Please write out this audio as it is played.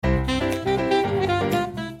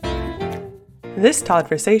This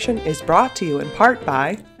conversation is brought to you in part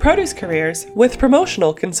by Produce Careers with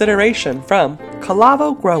promotional consideration from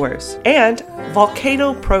Calavo Growers and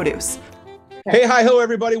Volcano Produce. Hey, hi, ho,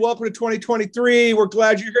 everybody. Welcome to 2023. We're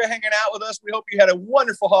glad you're here hanging out with us. We hope you had a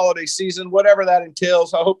wonderful holiday season, whatever that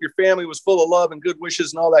entails. I hope your family was full of love and good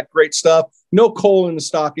wishes and all that great stuff. No coal in the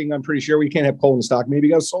stocking, I'm pretty sure. We can't have coal in the stocking. Maybe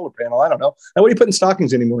you got a solar panel. I don't know. And what do you put in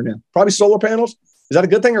stockings anymore now? Probably solar panels. Is that a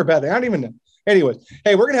good thing or a bad thing? I don't even know. Anyways,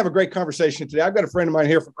 hey, we're going to have a great conversation today. I've got a friend of mine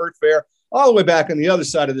here from Earth Fare, all the way back on the other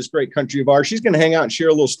side of this great country of ours. She's going to hang out and share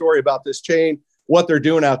a little story about this chain, what they're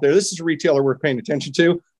doing out there. This is a retailer worth paying attention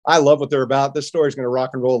to. I love what they're about. This story is going to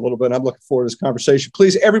rock and roll a little bit. And I'm looking forward to this conversation.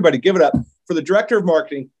 Please, everybody, give it up for the Director of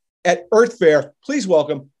Marketing at Earth Fare. Please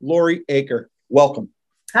welcome Lori Aker. Welcome.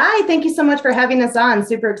 Hi, thank you so much for having us on.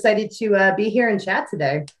 Super excited to be here and chat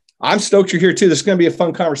today. I'm stoked you're here too. This is going to be a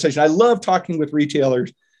fun conversation. I love talking with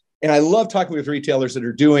retailers, and I love talking with retailers that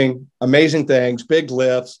are doing amazing things, big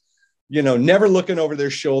lifts, never looking over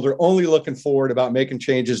their shoulder, only looking forward about making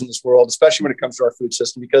changes in this world, especially when it comes to our food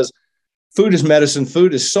system, because food is medicine.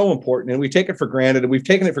 Food is so important, and we take it for granted, and we've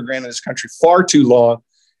taken it for granted in this country far too long.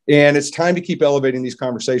 And it's time to keep elevating these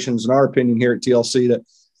conversations, in our opinion, here at TLC, to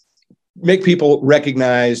make people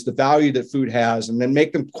recognize the value that food has, and then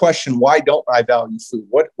make them question, why don't I value food?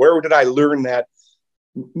 Where did I learn that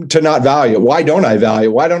to not value it? Why don't I value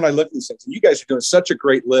it? Why don't I look at these things? And you guys are doing such a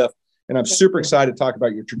great lift, and I'm super excited to talk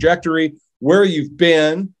about your trajectory, where you've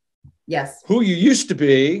been. Yes. Who you used to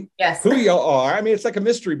be. Yes. Who you are. I mean, it's like a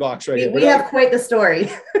mystery box right here. We have quite the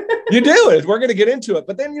story. You do. We're going to get into it.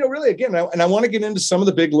 But then, really, again, I want to get into some of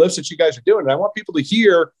the big lifts that you guys are doing. And I want people to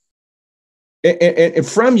hear and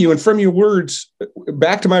from you and from your words,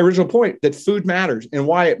 back to my original point, that food matters and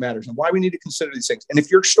why it matters and why we need to consider these things. And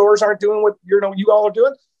if your stores aren't doing what you all are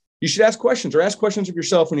doing, you should ask questions, or ask questions of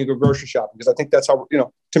yourself when you go grocery shopping, because I think that's how,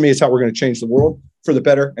 to me, it's how we're going to change the world for the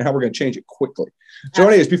better, and how we're going to change it quickly. So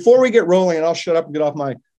anyways, before we get rolling, and I'll shut up and get off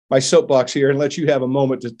my soapbox here and let you have a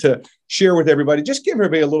moment to share with everybody, just give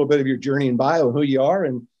everybody a little bit of your journey and bio and who you are,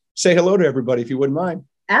 and say hello to everybody if you wouldn't mind.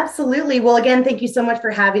 Absolutely. Well, again, thank you so much for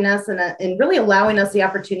having us and really allowing us the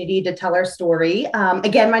opportunity to tell our story.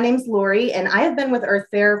 Again, my name's Lori, and I have been with Earth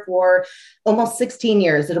Fare for almost 16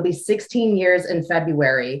 years. It'll be 16 years in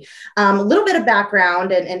February. A little bit of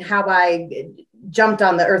background and how I jumped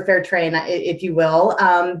on the Earth Fare train, if you will.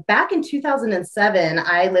 Back in 2007,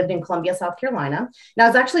 I lived in Columbia, South Carolina. Now, I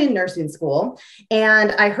was actually in nursing school,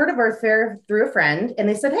 and I heard of Earth Fare through a friend, and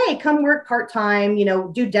they said, hey, come work part-time,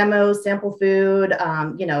 do demos, sample food,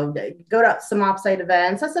 go to some offsite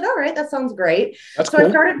events. I said, all right, that sounds great. That's so cool. I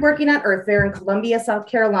started working at Earth Fare in Columbia, South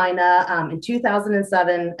Carolina in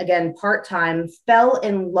 2007, again, part-time, fell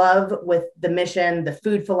in love with the mission, the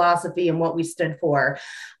food philosophy, and what we stood for.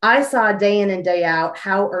 I saw day in and day out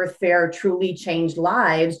how Earth Fare truly changed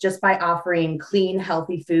lives just by offering clean,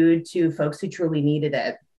 healthy food to folks who truly needed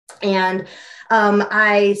it. And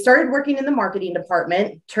I started working in the marketing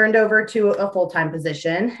department, turned over to a full-time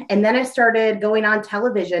position. And then I started going on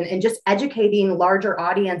television and just educating larger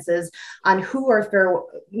audiences on who Earth Fare,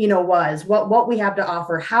 was, what we have to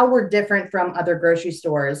offer, how we're different from other grocery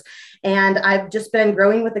stores. And I've just been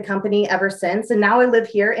growing with the company ever since. And now I live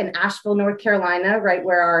here in Asheville, North Carolina, right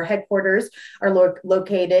where our headquarters are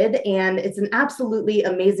located. And it's an absolutely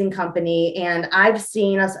amazing company. And I've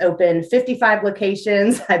seen us open 55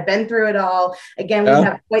 locations. I've been through it all. Again, we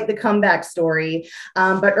have quite the comeback story.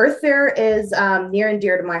 But Earth Fare is near and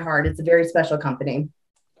dear to my heart. It's a very special company.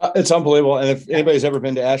 It's unbelievable. And if anybody's ever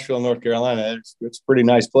been to Asheville, North Carolina, it's a pretty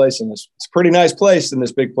nice place. And it's a pretty nice place in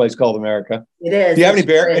this big place called America. It is. Do you have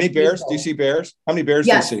any bears? Do you see bears? How many bears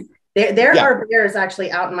do you see? There are bears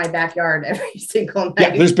actually out in my backyard every single night.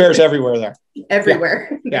 Yeah, there's bears everywhere there.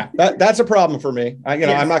 Everywhere. Yeah, that's a problem for me. I'm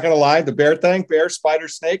not going to lie. The bear thing, bears,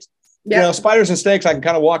 spiders, snakes. Yep. Spiders and snakes, I can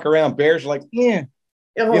kind of walk around. Bears are like, yeah.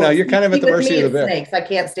 You're kind of at the mercy of the bear. Snakes. I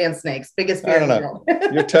can't stand snakes. Biggest fear in the world.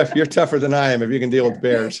 You're tough. You're tougher than I am if you can deal with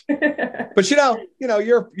bears. But you're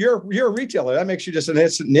a retailer. That makes you just an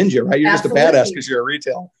instant ninja, right? You're Absolutely. Just a badass because you're a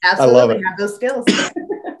retailer. Absolutely. I love it. Have those skills.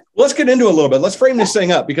 Let's get into it a little bit. Let's frame this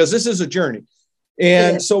thing up, because this is a journey.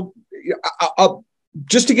 And so I'll,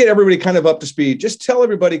 just to get everybody kind of up to speed, just tell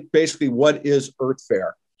everybody basically what is Earth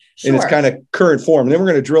Fare in its kind of current form. And then we're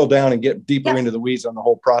going to drill down and get deeper into the weeds on the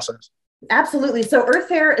whole process. Absolutely. So Earth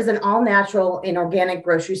Fare is an all-natural and organic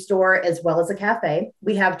grocery store as well as a cafe.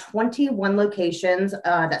 We have 21 locations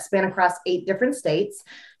that span across 8 different states.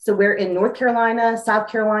 So we're in North Carolina, South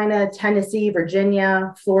Carolina, Tennessee,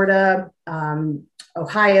 Virginia, Florida,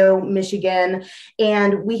 Ohio, Michigan.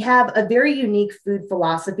 And we have a very unique food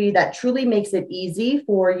philosophy that truly makes it easy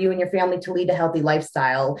for you and your family to lead a healthy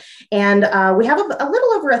lifestyle. And we have a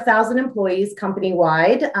little over 1,000 employees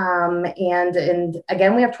company-wide. And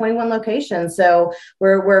again, we have 21 locations. So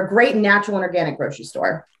we're a great natural and organic grocery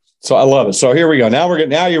store. So I love it. So here we go.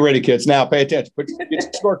 Now you're ready, kids. Now pay attention. Get your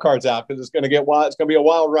scorecards out because it's going to get wild. It's going to be a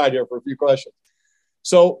wild ride here for a few questions.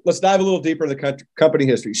 So let's dive a little deeper in the company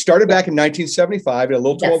history. Started back in 1975 at a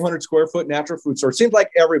little 1,200 square foot natural food store. It seems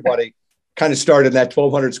like everybody kind of started in that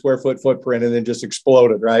 1,200 square foot footprint and then just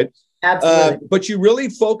exploded, right? Absolutely. But you really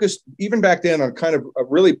focused, even back then, on kind of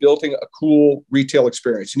really building a cool retail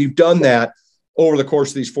experience. And you've done that over the course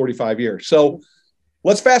of these 45 years. So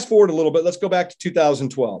let's fast forward a little bit. Let's go back to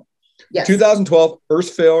 2012. Yes. 2012, Earth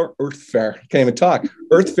Fare, can't even talk.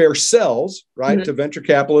 Earth Fare sells, right, to venture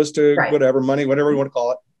capitalists, to whatever, money, whatever you want to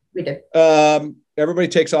call it. We did. Everybody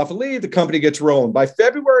takes off a leave. The company gets rolling. By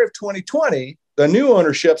February of 2020, the new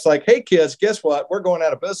ownership's like, hey, kids, guess what? We're going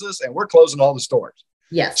out of business and we're closing all the stores.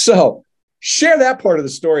 Yes. So share that part of the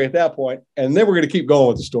story at that point, and then we're going to keep going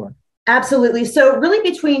with the story. Absolutely. So really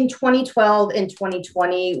between 2012 and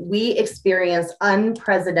 2020, we experienced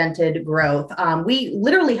unprecedented growth. We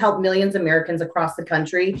literally helped millions of Americans across the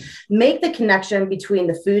country make the connection between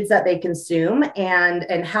the foods that they consume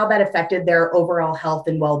and how that affected their overall health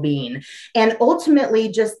and well-being. And ultimately,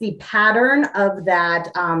 just the pattern of that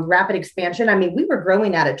rapid expansion. I mean, we were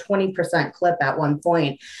growing at a 20% clip at one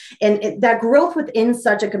point. And that growth within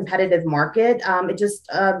such a competitive market, it just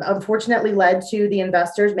unfortunately led to the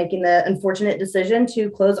investors making the unfortunate decision to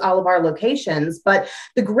close all of our locations. But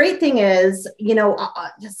the great thing is,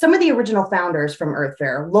 some of the original founders from Earth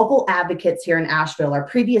Fare, local advocates here in Asheville, our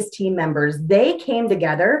previous team members, they came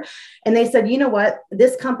together and they said, you know what,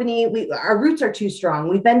 this company, our roots are too strong.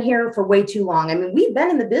 We've been here for way too long. I mean, we've been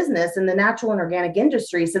in the business in the natural and organic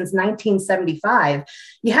industry since 1975.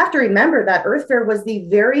 You have to remember that Earth Fare was the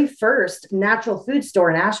very first natural food store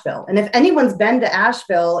in Asheville. And if anyone's been to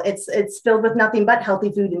Asheville, it's filled with nothing but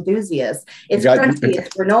healthy food enthusiasts. It's crunchy,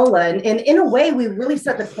 it's granola. And in a way, we really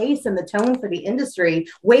set the pace and the tone for the industry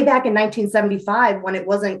way back in 1975 when it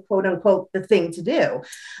wasn't, quote unquote, the thing to do.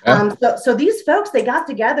 Yeah. So these folks, they got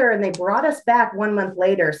together and they brought us back 1 month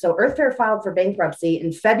later. So Earth Fare filed for bankruptcy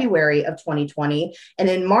in February of 2020. And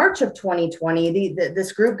in March of 2020,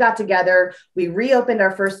 this group got together. We reopened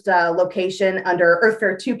our first location under Earth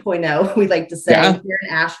Fare 2.0, we like to say, here in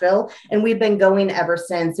Asheville. And we've been going ever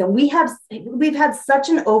since. And we've had such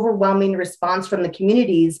an overwhelming response from the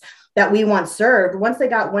communities that we once served. Once they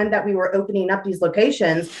got wind that we were opening up these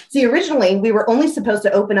locations. See, originally we were only supposed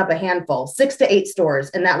to open up a handful, 6 to 8 stores,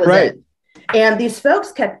 and that was it. And these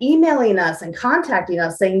folks kept emailing us and contacting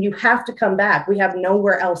us saying, you have to come back. We have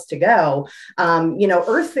nowhere else to go.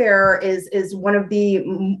 Earth Fare is one of the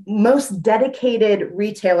most dedicated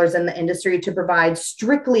retailers in the industry to provide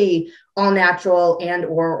strictly all natural and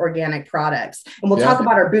or organic products. And we'll talk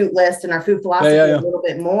about our boot list and our food philosophy a little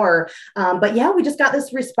bit more. But we just got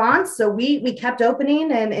this response. So we kept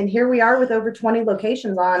opening and here we are with over 20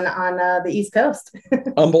 locations on the East Coast.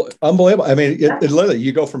 Unbelievable. I mean, it literally,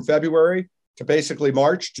 you go from February to basically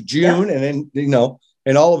March to June and then,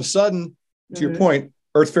 and all of a sudden, to your point,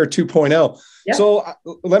 Earth Fare 2.0. Yep. So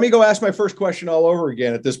let me go ask my first question all over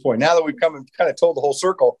again at this point. Now that we've come and kind of told the whole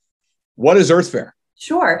circle, what is Earth Fare?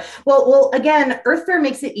 Sure. Well, again, Earth Fare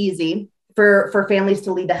makes it easy for families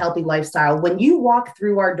to lead a healthy lifestyle. When you walk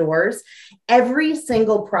through our doors, every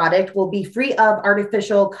single product will be free of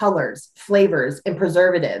artificial colors, flavors, and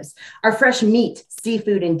preservatives. Our fresh meat,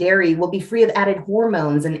 seafood, and dairy will be free of added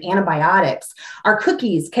hormones and antibiotics. Our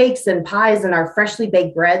cookies, cakes, and pies and our freshly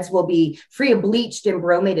baked breads will be free of bleached and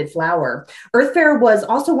bromated flour. Earth Fare was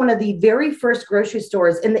also one of the very first grocery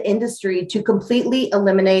stores in the industry to completely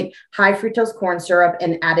eliminate high fructose corn syrup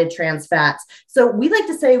and added trans fats. So we like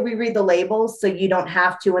to say we read the labels so you don't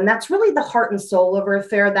have to. And that's really the heart and soul of Earth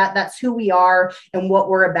Fare. That's who we are and what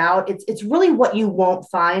we're about. It's really what you won't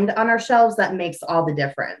find on our shelves that makes all the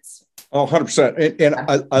difference. Oh, 100%. And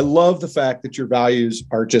I love the fact that your values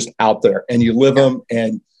are just out there and you live them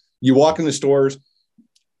and you walk in the stores.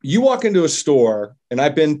 You walk into a store, and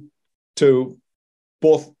I've been to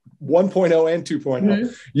both 1.0 and 2.0.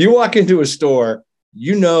 Mm-hmm. You walk into a store,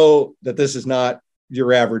 you know that this is not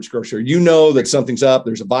your average grocer. You know that something's up.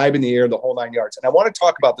 There's a vibe in the air, the whole 9 yards. And I want to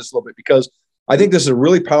talk about this a little bit because I think this is a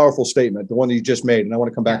really powerful statement, the one that you just made. And I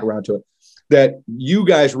want to come back around to it, that you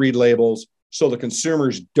guys read labels so the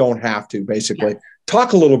consumers don't have to, basically.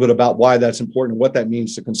 Talk a little bit about why that's important and what that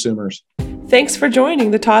means to consumers. Thanks for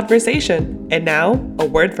joining the Toddversation. And now, a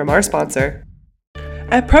word from our sponsor.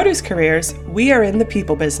 At Produce Careers, we are in the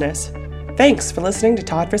people business. Thanks for listening to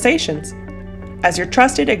Toddversations. As your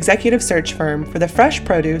trusted executive search firm for the fresh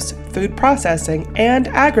produce, food processing, and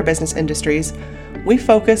agribusiness industries, we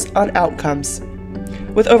focus on outcomes.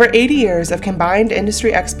 With over 80 years of combined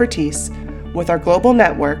industry expertise, with our global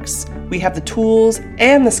networks, we have the tools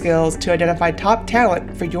and the skills to identify top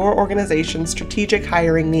talent for your organization's strategic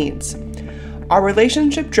hiring needs. Our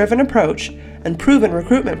relationship-driven approach and proven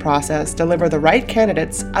recruitment process deliver the right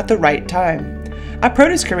candidates at the right time. At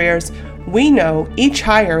Produce Careers, we know each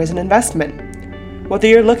hire is an investment. Whether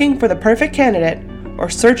you're looking for the perfect candidate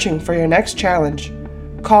or searching for your next challenge,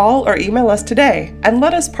 call or email us today and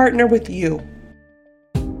let us partner with you.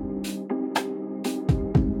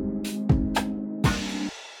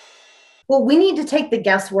 Well, we need to take the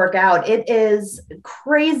guesswork out. It is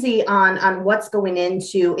crazy on what's going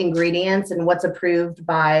into ingredients and what's approved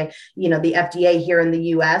by, the FDA here in the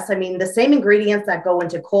US. I mean, the same ingredients that go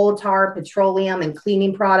into coal tar, petroleum, and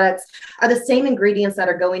cleaning products are the same ingredients that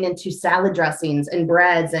are going into salad dressings and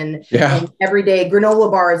breads and everyday granola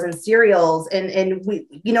bars and cereals. And we,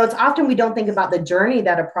 it's often we don't think about the journey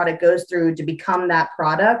that a product goes through to become that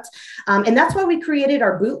product. And that's why we created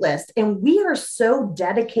our boot list. And we are so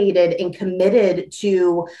dedicated and committed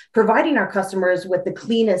to providing our customers with the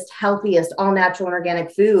cleanest, healthiest, all natural and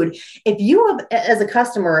organic food. If you have, as a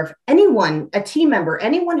customer, if anyone, a team member,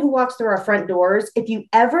 anyone who walks through our front doors, if you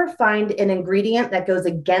ever find an ingredient that goes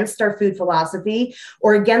against our food philosophy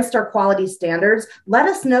or against our quality standards, let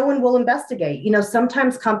us know and we'll investigate.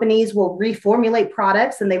 Sometimes companies will reformulate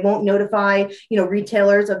products and they won't notify,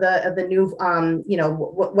 retailers of the new,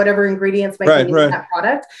 whatever ingredients might be in that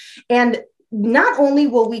product. And not only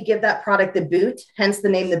will we give that product the boot, hence the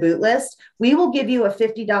name, the boot list, we will give you a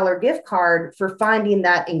 $50 gift card for finding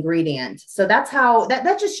that ingredient. So that's how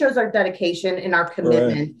that just shows our dedication and our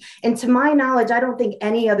commitment. Right. And to my knowledge, I don't think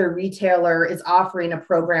any other retailer is offering a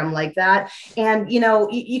program like that. And,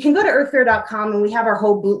 you can go to earthfare.com and we have our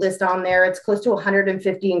whole boot list on there. It's close to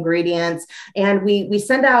 150 ingredients. And we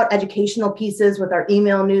send out educational pieces with our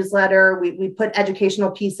email newsletter. We put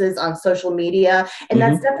educational pieces on social media. And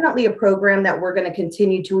that's definitely a program that we're going to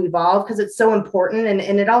continue to evolve because it's so important.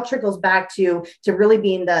 And it all trickles back to really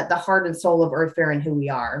being the heart and soul of Earthfare and who we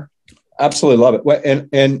are. Absolutely love it.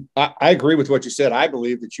 And I agree with what you said. I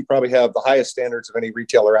believe that you probably have the highest standards of any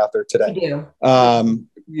retailer out there today. You do.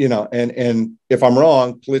 And if I'm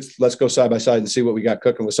wrong, let's go side by side and see what we got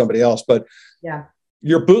cooking with somebody else. But yeah.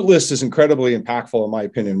 Your boot list is incredibly impactful, in my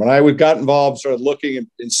opinion. When I got involved, started looking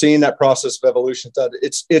and seeing that process of evolution,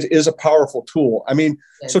 it is a powerful tool. I mean,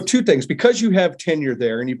 so two things, because you have tenure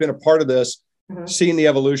there and you've been a part of this, seeing the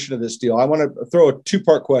evolution of this deal, I want to throw a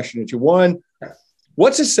two-part question at you. One,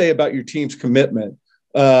 what's it say about your team's commitment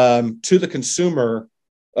to the consumer,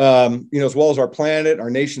 as well as our planet, our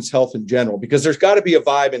nation's health in general? Because there's got to be a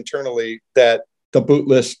vibe internally that the boot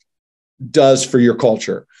list does for your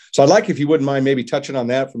culture. So I'd like, if you wouldn't mind, maybe touching on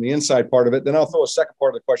that from the inside part of it. Then I'll throw a second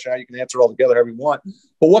part of the question out. You can answer it all together however you want.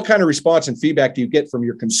 But what kind of response and feedback do you get from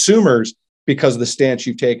your consumers because of the stance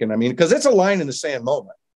you've taken? I mean, because it's a line in the sand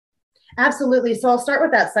moment. Absolutely. So I'll start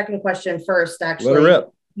with that second question first, actually. Let her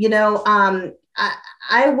rip.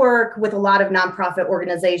 I work with a lot of nonprofit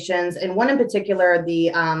organizations, and one in particular, the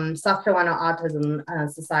South Carolina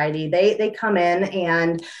Autism Society. They come in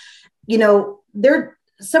and, they're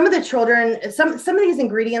some of the children, some of these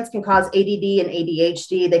ingredients can cause ADD and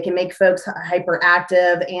ADHD. They can make folks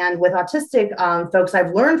hyperactive. And with autistic folks,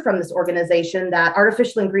 I've learned from this organization that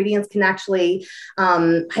artificial ingredients can actually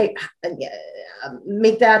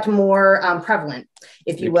make that more prevalent,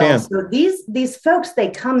 if you will. So these folks, they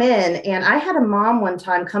come in, and I had a mom one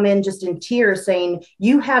time come in just in tears saying,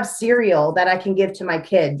 "You have cereal that I can give to my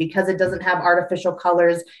kid because it doesn't have artificial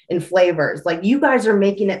colors and flavors. Like, you guys are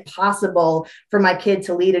making it possible for my kid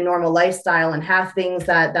to lead a normal lifestyle and have things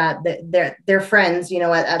that their friends,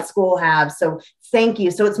 at school have. So thank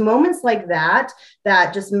you." So it's moments like that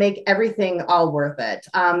just make everything all worth it.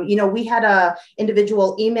 We had a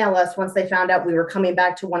individual email us once they found out we were coming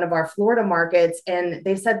back to one of our Florida markets, and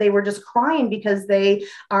they said they were just crying because they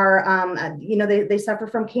are, they suffer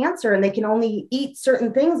from cancer and they can only eat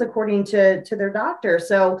certain things according to their doctor.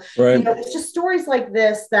 So, it's just stories like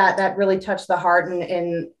this that really touch the heart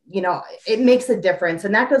and it makes a difference.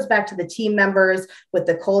 And that goes back to the team members with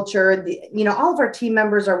the culture. All of our team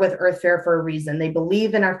members are with Earthfare for a reason. They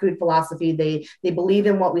believe in our food philosophy. They believe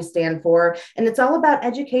in what we stand for. And it's all about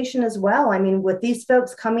education as well. I mean, with these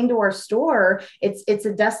folks coming to our store, it's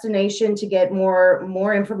a destination to get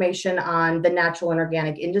more information on the natural and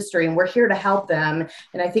organic industry. And we're here to help them.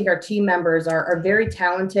 And I think our team members are very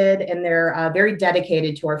talented, and they're very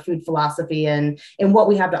dedicated to our food philosophy and what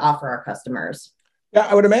we have to offer our customers. Yeah,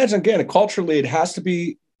 I would imagine, again, culturally, it has to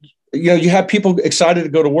be, you have people excited to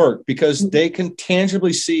go to work because they can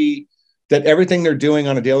tangibly see that everything they're doing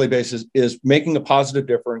on a daily basis is making a positive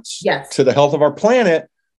difference to the health of our planet,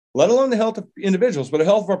 let alone the health of individuals, but the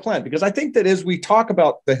health of our planet. Because I think that as we talk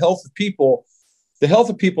about the health of people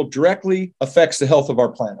directly affects the health of our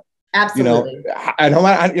planet. Absolutely. And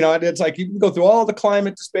it's like you can go through all the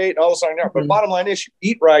climate debate and all this, but bottom line issue: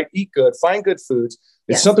 eat right, eat good, find good foods.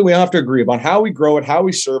 It's something we have to agree upon. How we grow it, how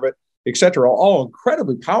we serve it, etc. All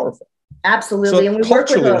incredibly powerful. Absolutely. So and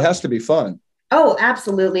culturally, it has to be fun. Oh,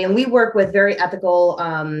 absolutely. And we work with very ethical,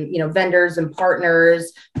 vendors and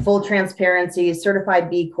partners, full transparency, certified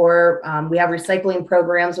B Corp. We have recycling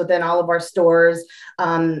programs within all of our stores,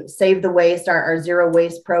 Save the Waste, our zero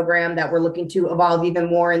waste program that we're looking to evolve even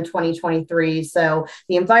more in 2023. So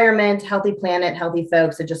the environment, healthy planet, healthy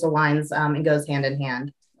folks, it just aligns and goes hand in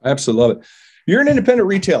hand. I absolutely love it. You're an independent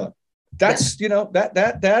retailer. That's, that's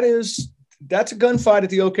a gunfight at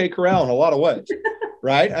the OK Corral in a lot of ways.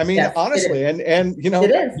 Right. I mean, honestly, and you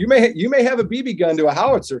may have a BB gun to a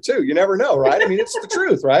howitzer too. You never know. Right. I mean, it's the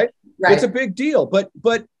truth. Right. It's a big deal. But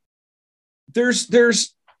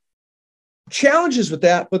there's challenges with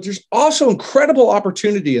that, but there's also incredible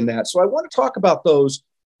opportunity in that. So I want to talk about those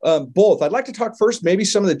both. I'd like to talk first, maybe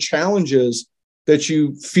some of the challenges that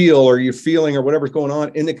you feel or you're feeling or whatever's going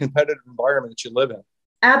on in the competitive environment that you live in.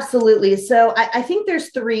 Absolutely. So I think there's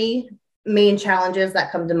three main challenges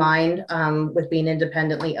that come to mind with being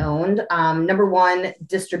independently owned. Number one,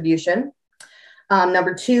 distribution.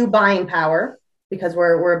 Number two, buying power, because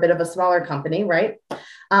we're a bit of a smaller company, right?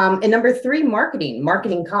 And number three,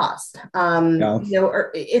 marketing cost.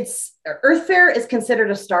 It's Earth Fare is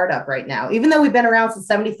considered a startup right now. Even though we've been around since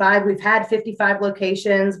 75, we've had 55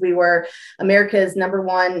 locations. We were America's number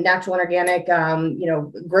one natural and organic,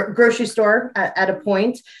 grocery store at a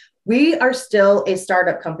point. We are still a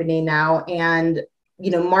startup company now, and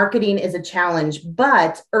marketing is a challenge,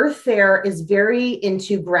 but Earth Fare is very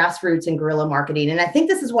into grassroots and guerrilla marketing. And I think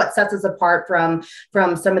this is what sets us apart from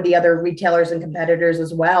some of the other retailers and competitors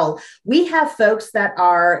as well. We have folks that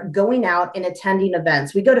are going out and attending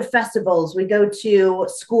events. We go to festivals, we go to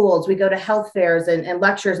schools, we go to health fairs and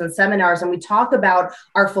lectures and seminars, and we talk about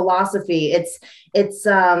our philosophy.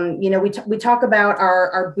 We talk about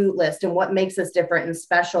our boot list and what makes us different and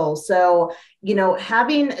special. So,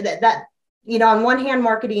 having that on one hand,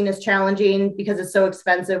 marketing is challenging because it's so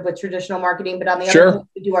expensive with traditional marketing, but on the other hand,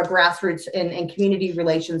 we do our grassroots and community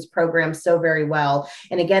relations programs so very well.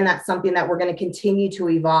 And again, that's something that we're going to continue to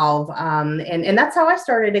evolve. And that's how I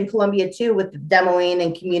started in Columbia too, with demoing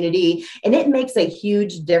and community. And it makes a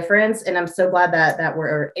huge difference. And I'm so glad that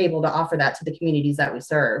we're able to offer that to the communities that we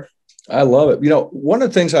serve. I love it. One of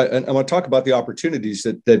the things I want to talk about the opportunities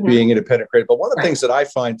that being independent creative, but one of the things that I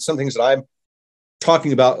find, some things that I'm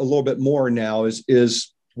talking about a little bit more now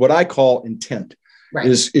is what I call intent,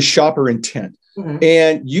 is shopper intent. Mm-hmm.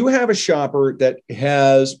 And you have a shopper that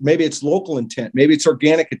has, maybe it's local intent, maybe it's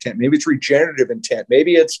organic intent, maybe it's regenerative intent,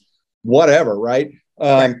 maybe it's whatever, right?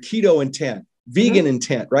 Keto intent, vegan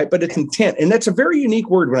intent, right? But it's intent. And that's a very unique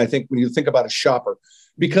word when you think about a shopper,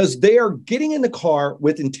 because they are getting in the car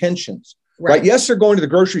with intentions, right? Yes, they're going to the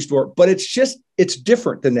grocery store, but it's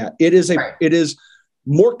different than that. It is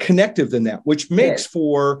more connective than that, which makes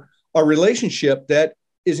for a relationship that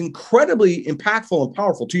is incredibly impactful and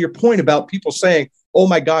powerful. To your point about people saying, "Oh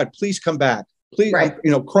my God, please come back. Please,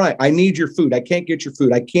 I'm crying. I need your food. I can't get your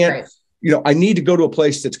food. I can't, I need to go to a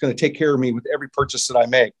place that's going to take care of me with every purchase that I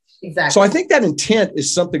make." Exactly. So I think that intent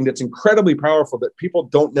is something that's incredibly powerful that people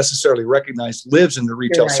don't necessarily recognize lives in the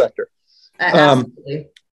retail sector. Absolutely.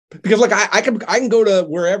 Because I can go to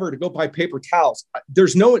wherever to go buy paper towels.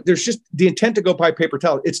 There's just the intent to go buy paper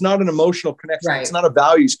towel. It's not an emotional connection. It's not a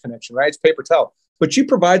values connection, right? It's paper towel. But you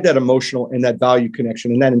provide that emotional and that value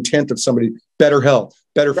connection and that intent of somebody, better health,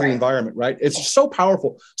 better for the environment, right? It's so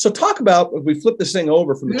powerful. So talk about, if we flip this thing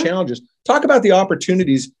over from the challenges, talk about the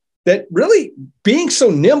opportunities that really being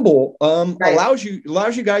so nimble allows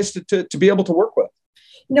you guys to be able to work with.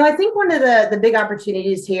 I think one of the big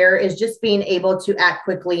opportunities here is just being able to act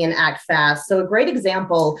quickly and act fast. So a great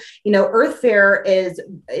example, Earth Fare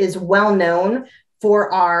is well known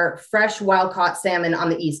for our fresh wild caught salmon on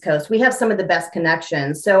the East Coast. We have some of the best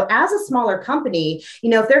connections. So as a smaller company,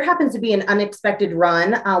 if there happens to be an unexpected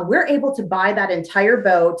run, we're able to buy that entire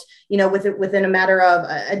boat, within a matter of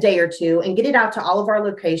a day or two and get it out to all of our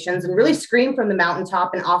locations and really scream from the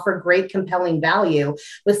mountaintop and offer great, compelling value.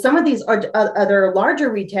 With some of these other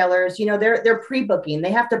larger retailers, they're pre-booking.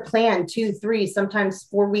 They have to plan 2, 3, sometimes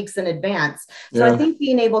 4 weeks in advance. So I think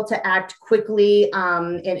being able to act quickly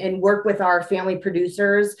and work with our family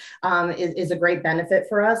producers is a great benefit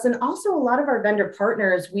for us. And also a lot of our vendor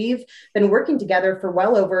partners, we've been working together for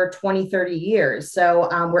well over 20, 30 years. So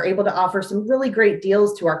we're able to offer some really great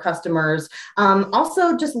deals to our customers.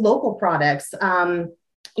 Also just local products.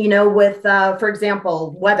 With, for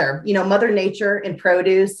example, weather, Mother Nature and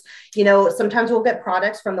produce, sometimes we'll get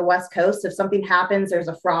products from the West Coast. If something happens, there's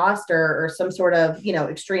a frost or some sort of,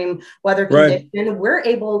 extreme weather condition, right. We're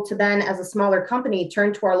able to then, as a smaller company,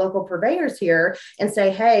 turn to our local purveyors here and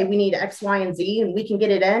say, hey, we need X, Y, and Z, and we can get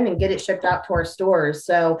it in and get it shipped out to our stores.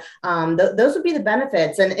 So those would be the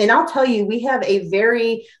benefits. And I'll tell you, we have a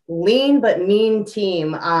very lean but mean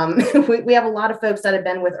team. We have a lot of folks that have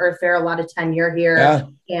been with Earth Fare, a lot of tenure here. Yeah.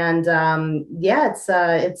 And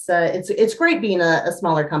it's great being a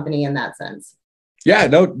smaller company in that sense. Yeah,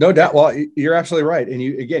 no doubt. Well, you're absolutely right.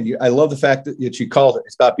 And I love the fact that you called it.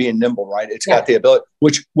 It's about being nimble, right? It's got the ability,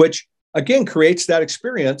 which again creates that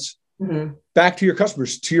experience back to your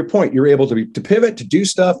customers. To your point, you're able to pivot, to do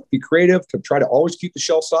stuff, be creative, to try to always keep the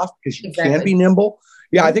shelf stocked because you can be nimble.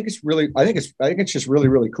 Yeah, I think it's just really,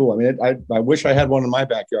 really cool. I mean, I wish I had one in my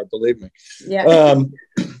backyard. Believe me. Yeah.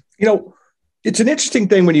 It's an interesting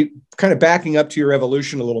thing when you kind of backing up to your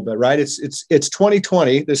evolution a little bit, right? It's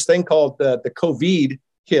 2020. This thing called the COVID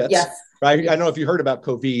hits. Yes. Right. I don't know if you heard about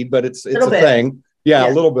COVID, but it's a thing. Yeah,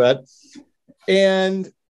 a little bit. And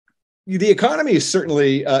the economy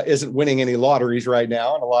certainly isn't winning any lotteries right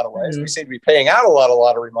now in a lot of ways. We seem to be paying out a lot of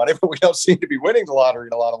lottery money, but we don't seem to be winning the lottery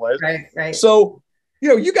in a lot of ways. Right. So,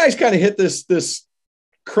 you guys kind of hit this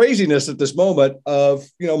craziness at this moment of,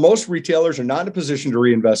 most retailers are not in a position to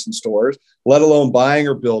reinvest in stores, let alone buying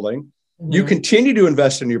or building. You continue to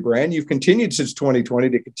invest in your brand. You've continued since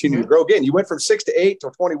 2020 to continue to grow again. You went from 6 to 8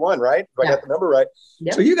 to 21, right? If I got the number right.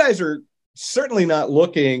 Yep. So you guys are certainly not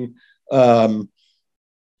looking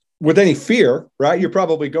with any fear, right? You're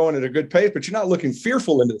probably going at a good pace, but you're not looking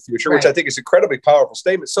fearful into the future, which I think is an incredibly powerful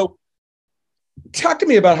statement. So talk to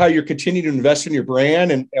me about how you're continuing to invest in your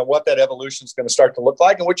brand and what that evolution is going to start to look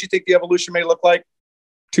like and what you think the evolution may look like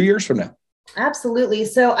 2 years from now. Absolutely.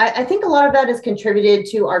 So I think a lot of that is contributed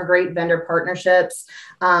to our great vendor partnerships.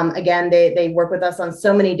 Again, they work with us on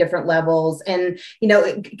so many different levels. And,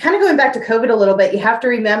 kind of going back to COVID a little bit, you have to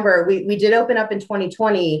remember, we did open up in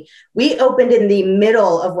 2020. We opened in the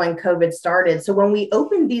middle of when COVID started. So when we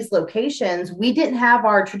opened these locations, we didn't have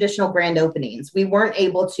our traditional grand openings. We weren't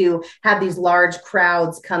able to have these large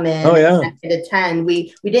crowds come in and attend.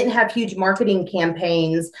 We didn't have huge marketing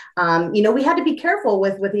campaigns. We had to be careful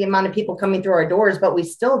with the amount of people coming through our doors, but we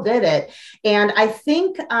still did it. And I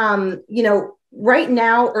think, right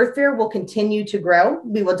now, Earth Fare will continue to grow.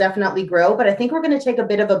 We will definitely grow, but I think we're going to take a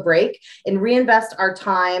bit of a break and reinvest our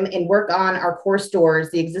time and work on our core stores,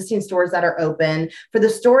 the existing stores that are open. For the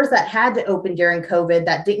stores that had to open during COVID,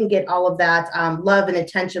 that didn't get all of that love and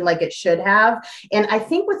attention like it should have. And I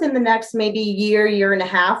think within the next maybe year and a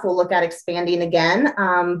half, we'll look at expanding again.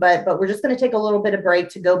 But we're just going to take a little bit of break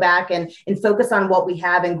to go back and focus on what we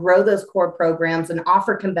have and grow those core programs and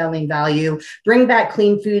offer compelling value, bring back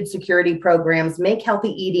clean food security programs, make healthy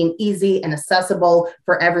eating easy and accessible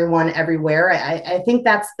for everyone, everywhere. I think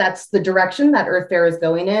that's the direction that Earth Fare is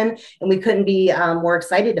going in, and we couldn't be more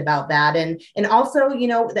excited about that. And also,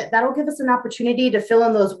 that'll give us an opportunity to fill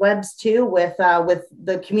in those webs too with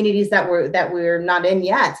the communities that we're not in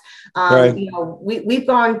yet. We've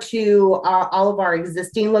gone to all of our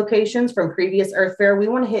existing locations from previous Earth Fare. We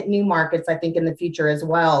want to hit new markets, I think, in the future as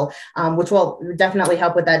well, which will definitely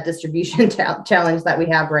help with that distribution challenge that we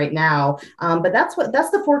have right now. But that's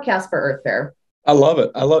the forecast for Earth Fare. I love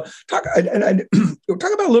it. Talk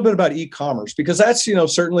about a little bit about e-commerce, because that's,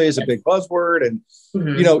 certainly is a big buzzword, and,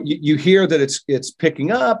 you hear that it's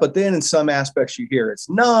picking up, but then in some aspects you hear it's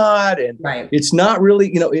not, and it's not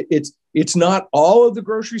really, it's not all of the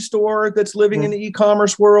grocery store that's living in the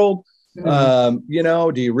e-commerce world. Do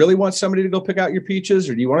you really want somebody to go pick out your peaches,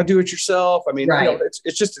 or do you want to do it yourself? I mean,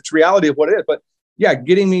 it's reality of what it is, but yeah,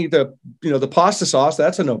 getting me the pasta sauce,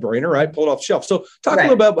 that's a no-brainer, right? Pull it off the shelf. So talk a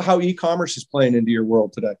little bit about how e-commerce is playing into your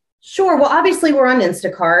world today. Sure. Well, obviously we're on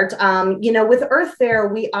Instacart. With Earth Fare,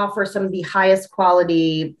 we offer some of the highest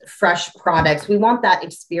quality fresh products. We want that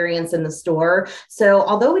experience in the store. So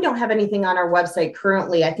although we don't have anything on our website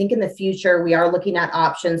currently, I think in the future, we are looking at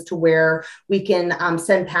options to where we can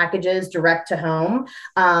send packages direct to home.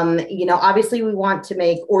 Obviously we want to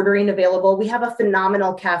make ordering available. We have a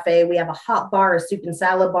phenomenal cafe. We have a hot bar, a soup and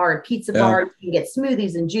salad bar, a pizza bar. You can get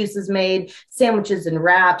smoothies and juices made, sandwiches and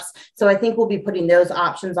wraps. So I think we'll be putting those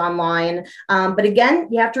options on online. But again,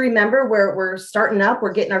 you have to remember we're starting up,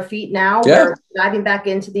 we're getting our feet now. Yeah. We're diving back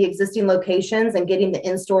into the existing locations and getting the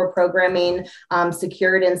in-store programming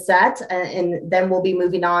secured and set. And then we'll be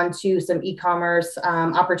moving on to some e-commerce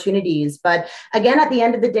opportunities. But again, at the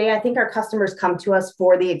end of the day, I think our customers come to us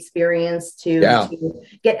for the experience to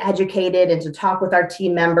get educated and to talk with our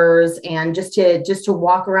team members and just to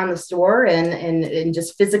walk around the store and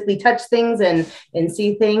just physically touch things and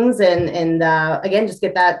see things and again, just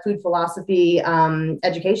get that food philosophy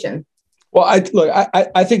education. Well,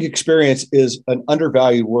 I think experience is an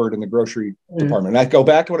undervalued word in the grocery department. And I go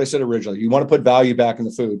back to what I said originally. You want to put value back in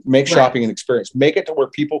the food, make shopping an experience, make it to where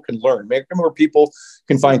people can learn, make it where people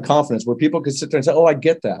can find confidence, where people can sit there and say, oh, I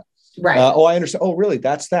get that. Right. Oh, I understand. Oh, really?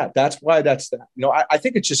 That's that. That's why that's that. I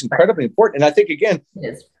think it's just incredibly important. And I think, again,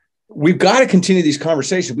 we've got to continue these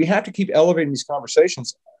conversations. We have to keep elevating these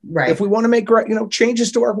conversations if we want to make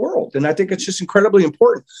changes to our world. And I think it's just incredibly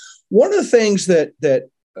important. One of the things that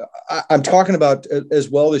I'm talking about as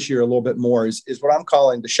well this year a little bit more is what I'm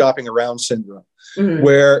calling the shopping around syndrome,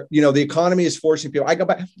 where, the economy is forcing people. I go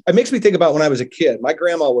back. It makes me think about when I was a kid. My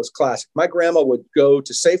grandma was classic. My grandma would go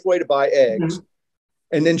to Safeway to buy eggs.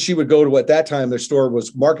 And then she would go to what at that time their store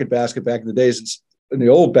was Market Basket back in the days, in the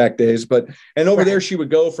old back days. And over there she would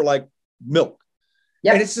go for like milk.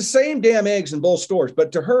 Yep. And it's the same damn eggs in both stores.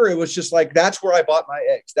 But to her, it was just like, that's where I bought my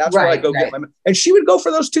eggs. That's where I go get my milk. And she would go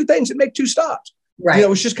for those two things and make two stops. Right. It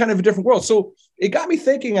was just kind of a different world. So it got me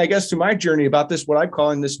thinking, I guess, to my journey about this, what I'm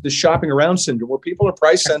calling this shopping around syndrome, where people are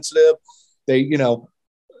price sensitive. They,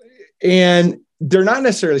 and they're not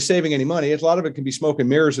necessarily saving any money. A lot of it can be smoke and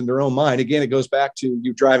mirrors in their own mind. Again, it goes back to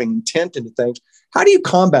you driving intent into things. How do you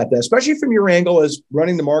combat that, especially from your angle as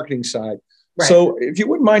running the marketing side? Right. So if you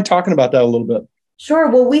wouldn't mind talking about that a little bit.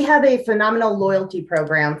 Sure. Well, we have a phenomenal loyalty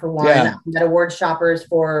program for one that awards shoppers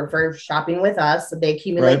for shopping with us. They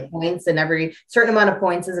accumulate points, and every certain amount of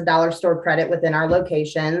points is a $1 store credit within our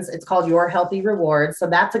locations. It's called Your Healthy Rewards. So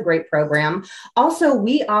that's a great program. Also,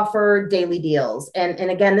 we offer daily deals.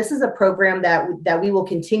 And again, this is a program that we will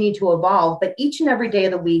continue to evolve, but each and every day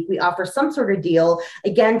of the week, we offer some sort of deal,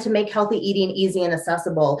 again, to make healthy eating easy and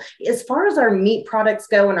accessible. As far as our meat products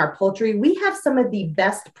go and our poultry, we have some of the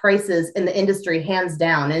best prices in the industry, hands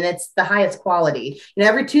down, and it's the highest quality.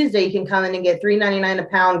 Every Tuesday you can come in and get $3.99 a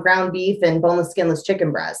pound ground beef and boneless, skinless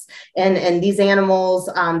chicken breasts. And these animals,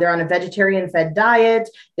 they're on a vegetarian-fed diet.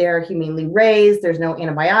 They're humanely raised. There's no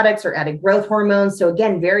antibiotics or added growth hormones. So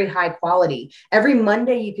again, very high quality. Every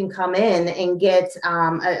Monday you can come in and get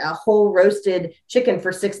a whole roasted chicken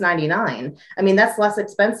for $6.99. I mean, that's less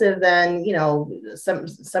expensive than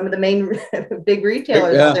some of the main big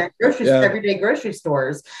retailers out there, everyday grocery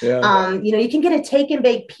stores. You can get a take and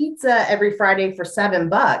bake pizza every Friday for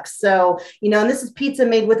 $7. So, and this is pizza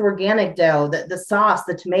made with organic dough. The sauce,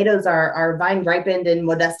 the tomatoes are vine ripened in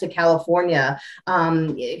Modesta, California.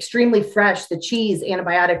 Extremely fresh. The cheese,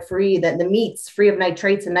 antibiotic free. The meats free of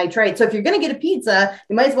nitrates and nitrites. So if you're going to get a pizza,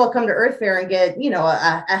 you might as well come to Earth Fare and get,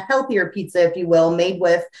 a healthier pizza, if you will, made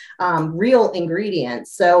with real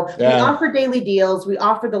ingredients. So we offer daily deals. We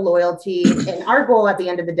offer the loyalty. And our goal at the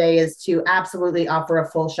end of the day is to absolutely offer a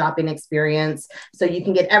full shopping experience. So you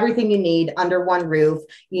can get everything you need under one roof.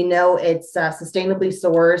 It's sustainably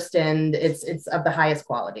sourced and it's of the highest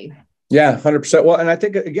quality. Yeah, 100%. Well, and I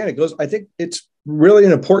think, again, I think it's really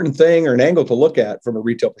an important thing or an angle to look at from a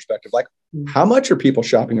retail perspective. Like, how much are people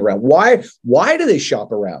shopping around? Why do they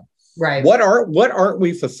shop around? Right. What aren't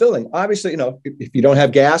we fulfilling? Obviously, if you don't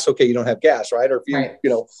have gas, okay, you don't have gas, right? Or if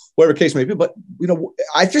you, whatever case may be. But,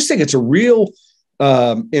 I just think it's a real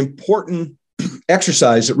important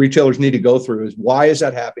exercise that retailers need to go through. Is why is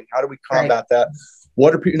that happening? How do we combat that?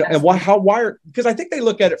 What are people, and because I think they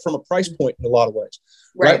look at it from a price point in a lot of ways,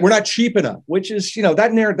 right? We're not cheap enough, which is,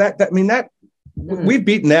 that narrative we've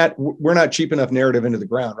beaten that. We're not cheap enough narrative into the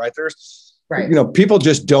ground, right? There's, people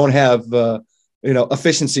just don't have,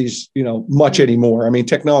 efficiencies, much anymore. I mean,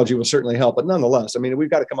 technology will certainly help, but nonetheless, we've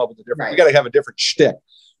got to come up with a different, we got to have a different shtick.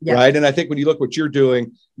 Yeah. Right. And I think when you look what you're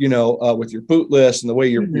doing, with your boot list and the way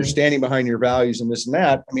you're standing behind your values and this and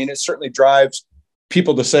that, it certainly drives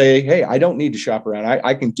people to say, hey, I don't need to shop around.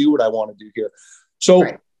 I can do what I want to do here. So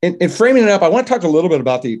in framing it up, I want to talk a little bit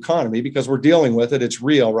about the economy because we're dealing with it. It's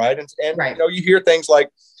real. Right. And you hear things like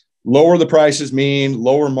lower the prices mean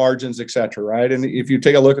lower margins, et cetera. Right. And if you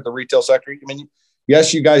take a look at the retail sector,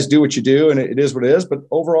 yes, you guys do what you do and it is what it is, but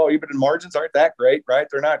overall, EBITDA margins aren't that great. Right.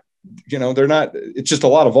 They're not, it's just a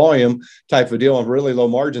lot of volume type of deal and really low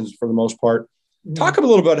margins for the most part. Talk a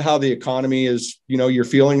little about how the economy is, you're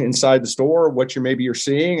feeling inside the store, what you're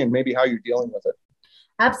seeing and maybe how you're dealing with it.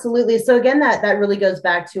 Absolutely. So again, that really goes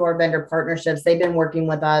back to our vendor partnerships. They've been working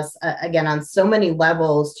with us again on so many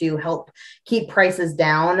levels to help keep prices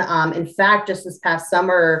down. In fact, just this past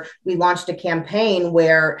summer, we launched a campaign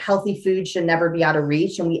where healthy food should never be out of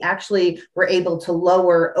reach, and we actually were able to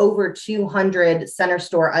lower over 200 center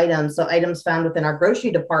store items, so items found within our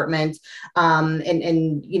grocery department.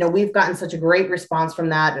 And you know, we've gotten such a great response from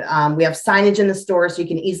that. We have signage in the store so you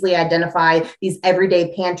can easily identify these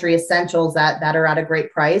everyday pantry essentials that are at a great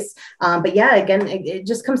price. But yeah, again, it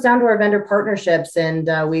just comes down to our vendor partnerships,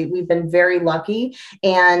 and we've been very lucky,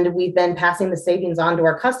 and we've been passing the savings on to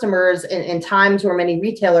our customers in times where many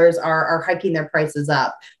retailers are hiking their prices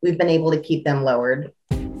up. We've been able to keep them lowered.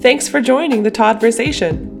 Thanks for joining the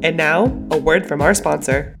Toddversation. And now, a word from our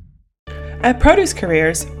sponsor. At Produce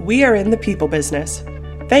Careers, we are in the people business.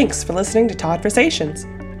 Thanks for listening to Toddversations.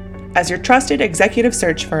 As your trusted executive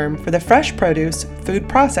search firm for the fresh produce, food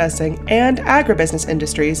processing, and agribusiness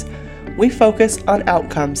industries, we focus on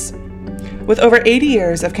outcomes. With over 80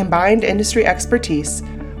 years of combined industry expertise,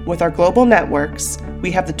 with our global networks,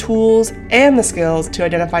 we have the tools and the skills to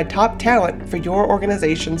identify top talent for your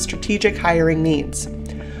organization's strategic hiring needs.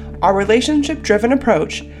 Our relationship-driven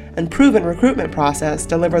approach and proven recruitment process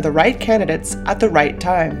deliver the right candidates at the right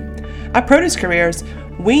time. At Produce Careers,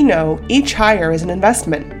 we know each hire is an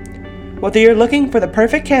investment. Whether you're looking for the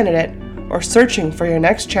perfect candidate or searching for your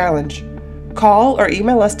next challenge, call or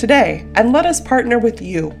email us today and let us partner with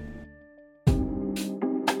you.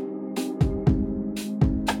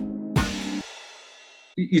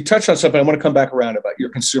 You touched on something. I want to come back around about your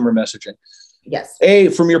consumer messaging. Yes.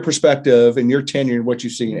 From your perspective and your tenure and what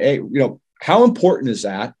you've seen, how important is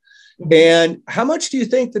that? Mm-hmm. And how much do you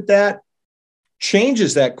think that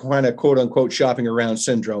changes that kind of quote unquote shopping around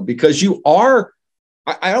syndrome? Because you are,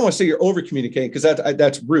 I don't want to say you're over communicating because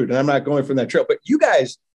that's rude, and I'm not going from that trail. But you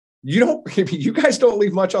guys don't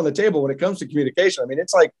leave much on the table when it comes to communication. I mean,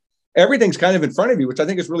 it's like everything's kind of in front of you, which I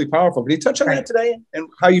think is really powerful. Can you touch on that today and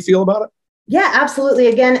how you feel about it? Yeah, absolutely.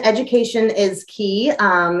 Again, education is key.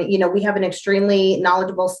 We have an extremely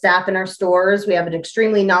knowledgeable staff in our stores. We have an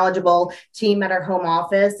extremely knowledgeable team at our home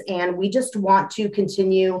office, and we just want to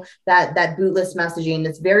continue that bootless messaging.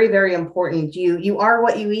 It's very, very important. You are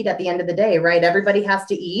what you eat at the end of the day, right? Everybody has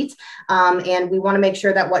to eat, and we want to make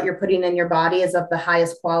sure that what you're putting in your body is of the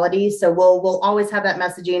highest quality. So we'll always have that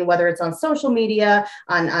messaging, whether it's on social media,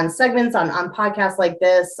 on segments, on podcasts like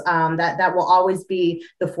this. That will always be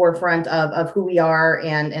the forefront of who we are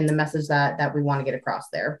and the message that we want to get across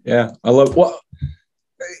there. Yeah, I love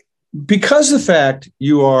because the fact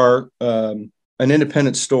you are an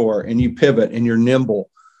independent store and you pivot and you're nimble,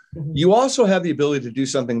 mm-hmm. you also have the ability to do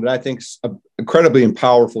something that I think is an incredibly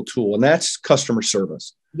powerful tool, and that's customer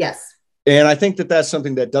service. Yes. And I think that's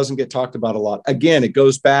something that doesn't get talked about a lot. Again, it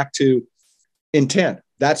goes back to intent.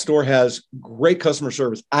 That store has great customer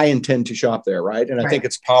service. I intend to shop there, right? And I think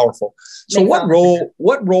it's powerful. So what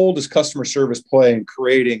role does customer service play in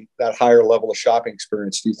creating that higher level of shopping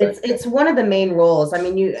experience, do you think? It's one of the main roles. I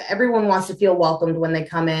mean, everyone wants to feel welcomed when they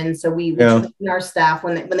come in. So we train our staff.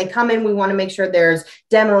 When they come in, we want to make sure there's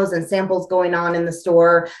demos and samples going on in the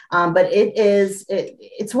store. But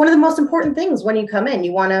it's one of the most important things when you come in.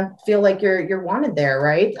 You want to feel like you're wanted there,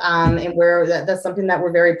 right? And that's something that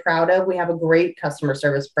we're very proud of. We have a great customer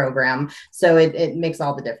service program, so it makes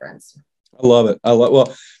all the difference. I love it. I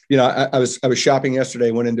was shopping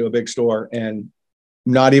yesterday, went into a big store, and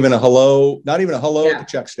not even a hello at the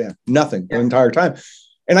check stand, nothing the entire time.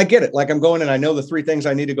 And I get it. Like, I'm going and I know the three things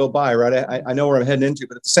I need to go buy, right? I know where I'm heading into,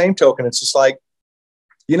 but at the same token, it's just like,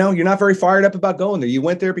 you're not very fired up about going there. You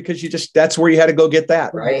went there because that's where you had to go get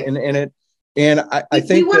that, right? I think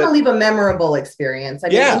we want to leave a memorable experience. I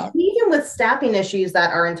mean, even with staffing issues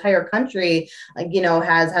that our entire country,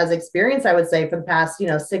 has experienced, I would say for the past,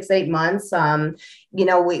 6-8 months,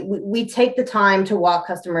 we take the time to walk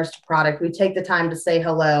customers to product. We take the time to say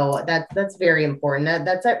hello. That's very important.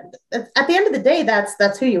 That's at the end of the day,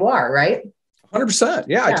 that's who you are, right? 100%.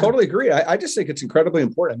 Yeah, I totally agree. I just think it's incredibly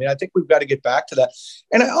important. I mean, I think we've got to get back to that.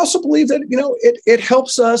 And I also believe that, it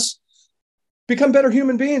helps us become better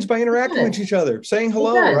human beings by interacting with each other, saying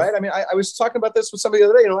hello, right? I mean, I was talking about this with somebody the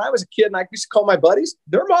other day. When I was a kid and I used to call my buddies,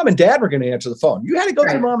 their mom and dad were going to answer the phone. You had to go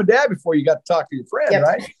through mom and dad before you got to talk to your friend,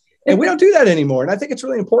 right? And we don't do that anymore. And I think it's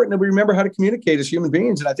really important that we remember how to communicate as human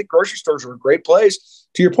beings. And I think grocery stores are a great place.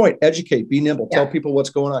 To your point, educate, be nimble, tell people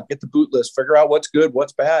what's going on, get the boot list, figure out what's good,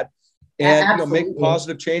 what's bad, and make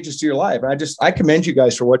positive changes to your life. And I commend you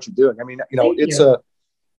guys for what you're doing. I mean,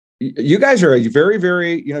 you guys are a very,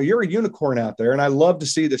 very, you're a unicorn out there. And I love to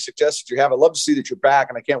see the success that you have. I love to see that you're back.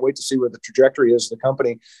 And I can't wait to see where the trajectory is of the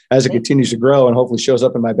company as it continues to grow and hopefully shows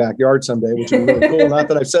up in my backyard someday, which is really cool. Not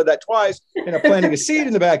that I've said that twice and I'm planting a seed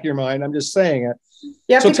in the back of your mind. I'm just saying it.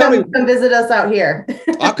 You have to come visit us out here.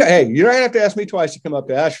 Okay. Hey, you don't have to ask me twice to come up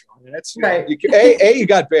to Asheville. I mean, that's right. You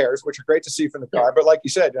got bears, which are great to see from the car. But like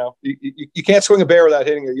you said, you can't swing a bear without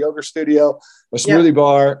hitting a yoga studio, a smoothie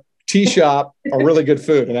bar, tea shop, or really good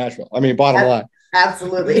food in Asheville. I mean, bottom line.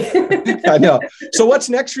 Absolutely. I know. So what's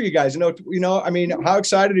next for you guys? I mean, how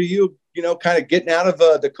excited are you, kind of getting out of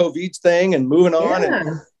the COVID thing and moving on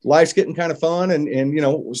and life's getting kind of fun and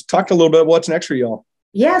talk a little bit about what's next for y'all.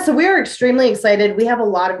 Yeah, so we are extremely excited. We have a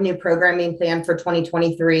lot of new programming planned for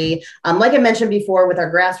 2023. Like I mentioned before, with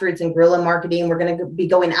our grassroots and guerrilla marketing, we're going to be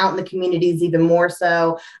going out in the communities even more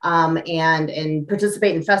so, and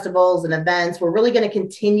participate in festivals and events. We're really going to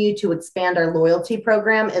continue to expand our loyalty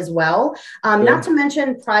program as well. Not to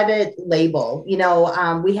mention private label.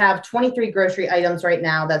 We have 23 grocery items right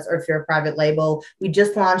now. That's Earth Fare private label. We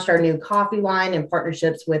just launched our new coffee line in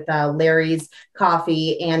partnerships with Larry's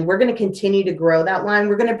Coffee, and we're going to continue to grow that line.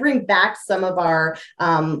 We're going to bring back some of our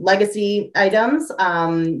legacy items,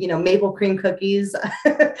 maple cream cookies.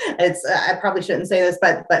 I probably shouldn't say this,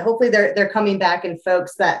 but hopefully they're coming back. And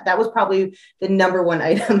folks, that was probably the number one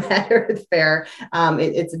item at Earth Fare.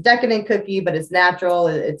 It's a decadent cookie, but it's natural.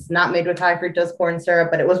 It's not made with high fructose corn syrup,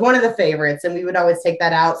 but it was one of the favorites, and we would always take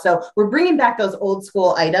that out. So we're bringing back those old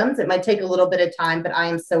school items. It might take a little bit of time, but I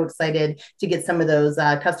am so excited to get some of those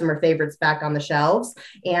customer favorites back on the shelves.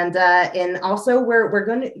 And also we're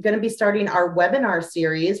going to be starting our webinar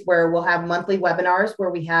series where we'll have monthly webinars where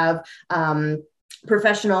we have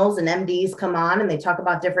professionals and MDs come on and they talk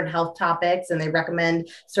about different health topics and they recommend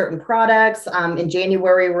certain products. In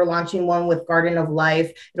January, we're launching one with Garden of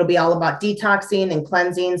Life. It'll be all about detoxing and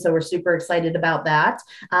cleansing. So we're super excited about that.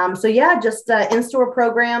 Just in-store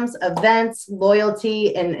programs, events,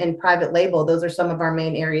 loyalty, and private label. Those are some of our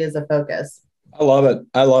main areas of focus. I love it.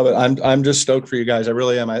 I'm just stoked for you guys. I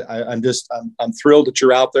really am. I'm thrilled that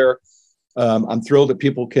you're out there. I'm thrilled that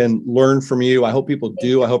people can learn from you. I hope people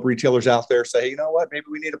do. I hope retailers out there say, hey, you know what, maybe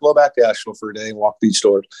we need to blow back to Asheville for a day and walk these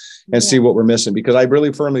stores and see what we're missing. Because I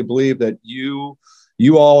really firmly believe that you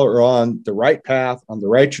all are on the right path, on the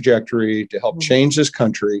right trajectory to help change this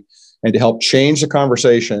country and to help change the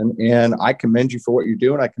conversation. And I commend you for what you're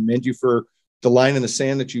doing. I commend you for the line in the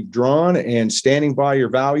sand that you've drawn and standing by your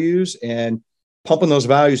values and pumping those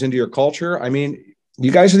values into your culture. I mean,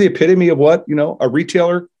 you guys are the epitome of what, a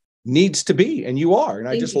retailer needs to be. And you are. And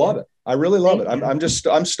I just love it. I really love it.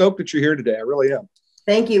 I'm stoked that you're here today. I really am.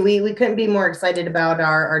 Thank you. We couldn't be more excited about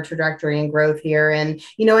our trajectory and growth here. And,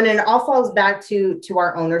 and it all falls back to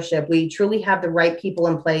our ownership. We truly have the right people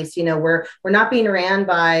in place. We're not being ran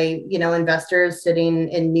by, investors sitting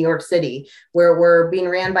in New York City, where we're being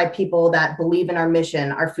ran by people that believe in our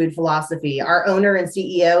mission, our food philosophy. Our owner and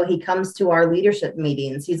CEO, he comes to our leadership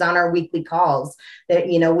meetings. He's on our weekly calls. That,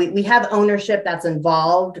 we have ownership that's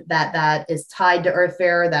involved, that is tied to Earth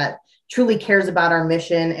Fare, that truly cares about our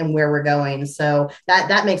mission and where we're going. So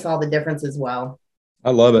that makes all the difference as well.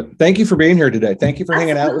 I love it. Thank you for being here today. Thank you for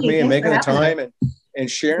hanging out with me and making the time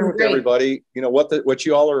and sharing with everybody, what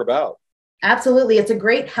you all are about. Absolutely. It's a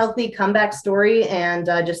great, healthy comeback story. And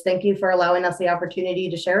just thank you for allowing us the opportunity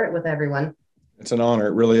to share it with everyone. It's an honor.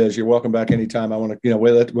 It really is. You're welcome back anytime. I want to,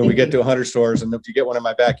 when we get to 100 stores and if you get one in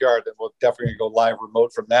my backyard, then we'll definitely go live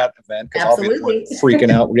remote from that event because I'll be freaking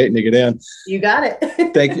out waiting to get in. You got it.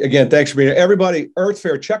 Thank you again. Thanks for being here. Everybody, Earth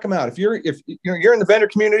Fare, check them out. If you're in the vendor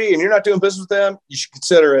community and you're not doing business with them, you should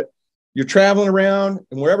consider it. You're traveling around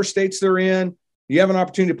and wherever states they're in, you have an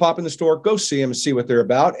opportunity to pop in the store, go see them and see what they're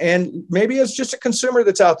about. And maybe as just a consumer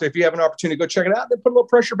that's out there, if you have an opportunity to go check it out, then put a little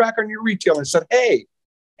pressure back on your retailer and say,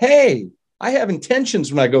 hey, I have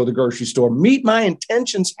intentions when I go to the grocery store. Meet my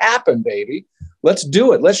intentions happen, baby. Let's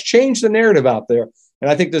do it. Let's change the narrative out there. And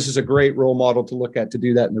I think this is a great role model to look at to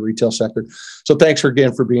do that in the retail sector. So thanks for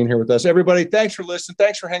being here with us. Everybody, thanks for listening.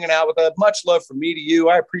 Thanks for hanging out with us. Much love from me to you.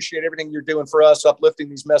 I appreciate everything you're doing for us, uplifting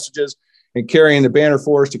these messages and carrying the banner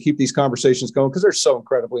for us to keep these conversations going because they're so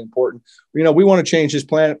incredibly important. We want to change this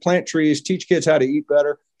planet, plant trees, teach kids how to eat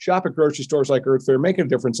better, shop at grocery stores like Earth Fare, make a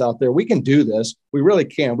difference out there. We can do this. We really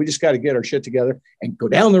can. We just got to get our shit together and go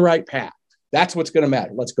down the right path. That's what's going to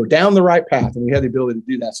matter. Let's go down the right path. And we have the ability to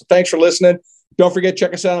do that. So thanks for listening. Don't forget,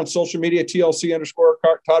 check us out on social media,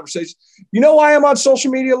 TLC_Conversations. You know why I'm on social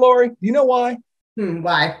media, Lori? You know why?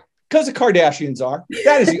 Why? Because the Kardashians are.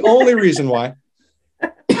 That is the only reason why.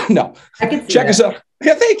 No. Check us out.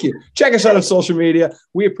 Yeah, thank you. Check us out on social media.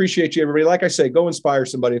 We appreciate you, everybody. Like I say, go inspire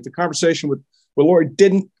somebody. If the conversation with Lori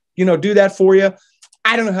didn't do that for you.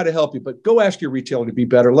 I don't know how to help you, but go ask your retailer to be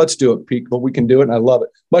better. Let's do it, Pete. But we can do it, and I love it.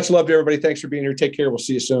 Much love to everybody. Thanks for being here. Take care. We'll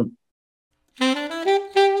see you soon.